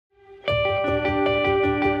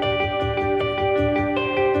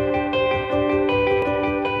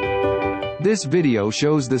This video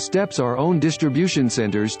shows the steps our own distribution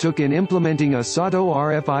centers took in implementing a SATO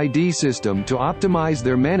RFID system to optimize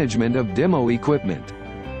their management of demo equipment.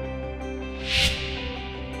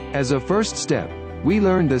 As a first step, we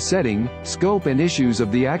learned the setting, scope and issues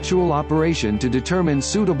of the actual operation to determine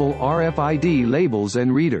suitable RFID labels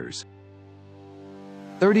and readers.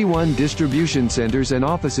 31 distribution centers and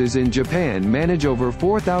offices in Japan manage over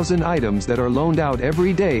 4,000 items that are loaned out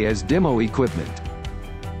every day as demo equipment.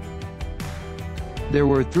 There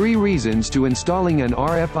were 3 reasons to installing an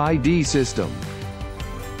RFID system.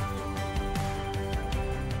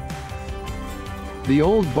 The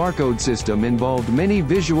old barcode system involved many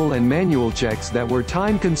visual and manual checks that were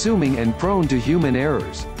time-consuming and prone to human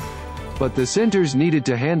errors. But the centers needed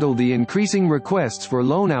to handle the increasing requests for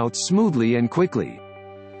loanouts smoothly and quickly.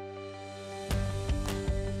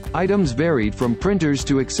 Items varied from printers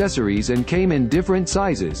to accessories and came in different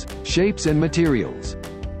sizes, shapes and materials.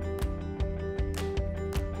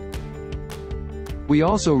 We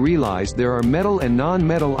also realized there are metal and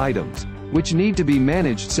non-metal items, which need to be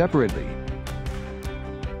managed separately.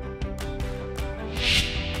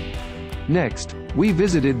 Next, we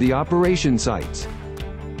visited the operation sites.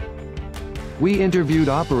 We interviewed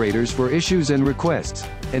operators for issues and requests,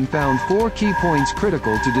 and found 4 key points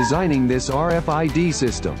critical to designing this RFID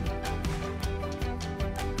system.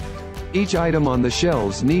 Each item on the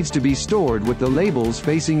shelves needs to be stored with the labels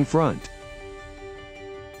facing front.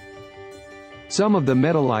 Some of the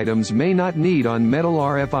metal items may not need on metal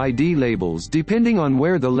RFID labels depending on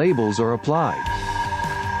where the labels are applied.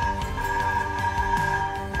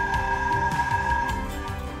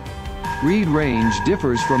 Read range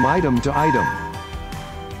differs from item to item.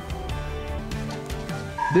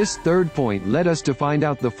 This third point led us to find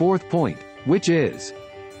out the fourth point, which is: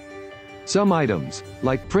 some items,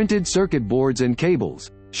 like printed circuit boards and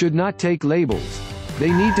cables, should not take labels.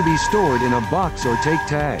 They need to be stored in a box or take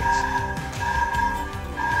tags.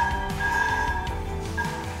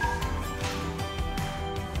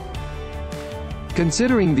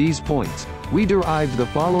 Considering these points, we derived the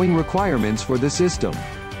following requirements for the system.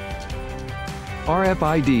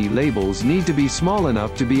 RFID labels need to be small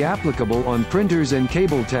enough to be applicable on printers and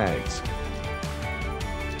cable tags.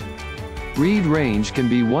 Read range can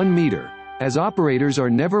be 1 meter, as operators are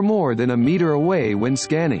never more than a meter away when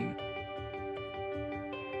scanning.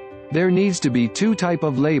 There needs to be 2 types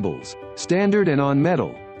of labels, standard and on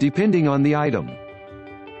metal, depending on the item.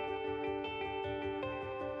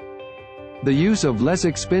 The use of less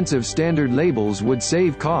expensive standard labels would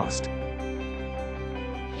save cost.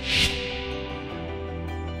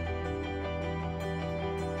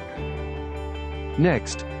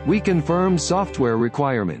 Next, we confirmed software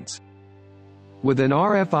requirements. With an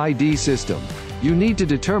RFID system, you need to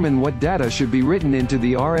determine what data should be written into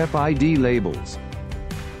the RFID labels.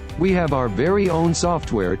 We have our very own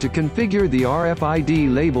software to configure the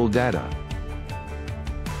RFID label data.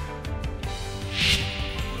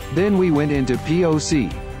 Then we went into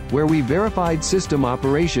POC, where we verified system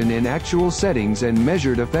operation in actual settings and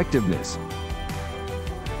measured effectiveness.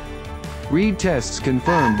 Read tests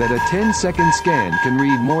confirmed that a 10-second scan can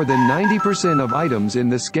read more than 90% of items in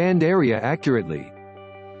the scanned area accurately.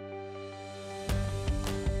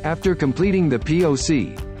 After completing the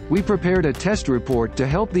POC, we prepared a test report to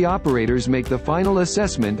help the operators make the final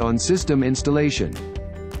assessment on system installation.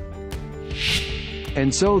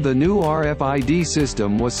 And so the new RFID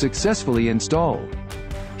system was successfully installed.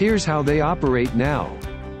 Here's how they operate now.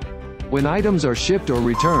 When items are shipped or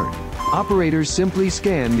returned, operators simply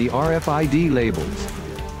scan the RFID labels.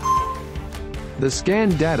 The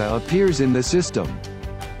scanned data appears in the system.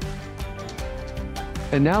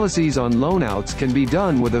 Analyses on loanouts can be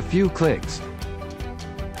done with a few clicks.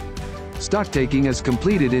 Stocktaking is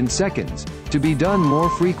completed in seconds, to be done more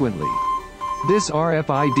frequently. This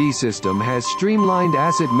RFID system has streamlined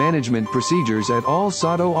asset management procedures at all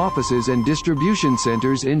SATO offices and distribution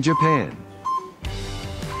centers in Japan.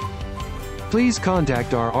 Please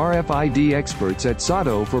contact our RFID experts at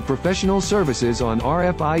SATO for professional services on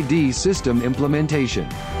RFID system implementation.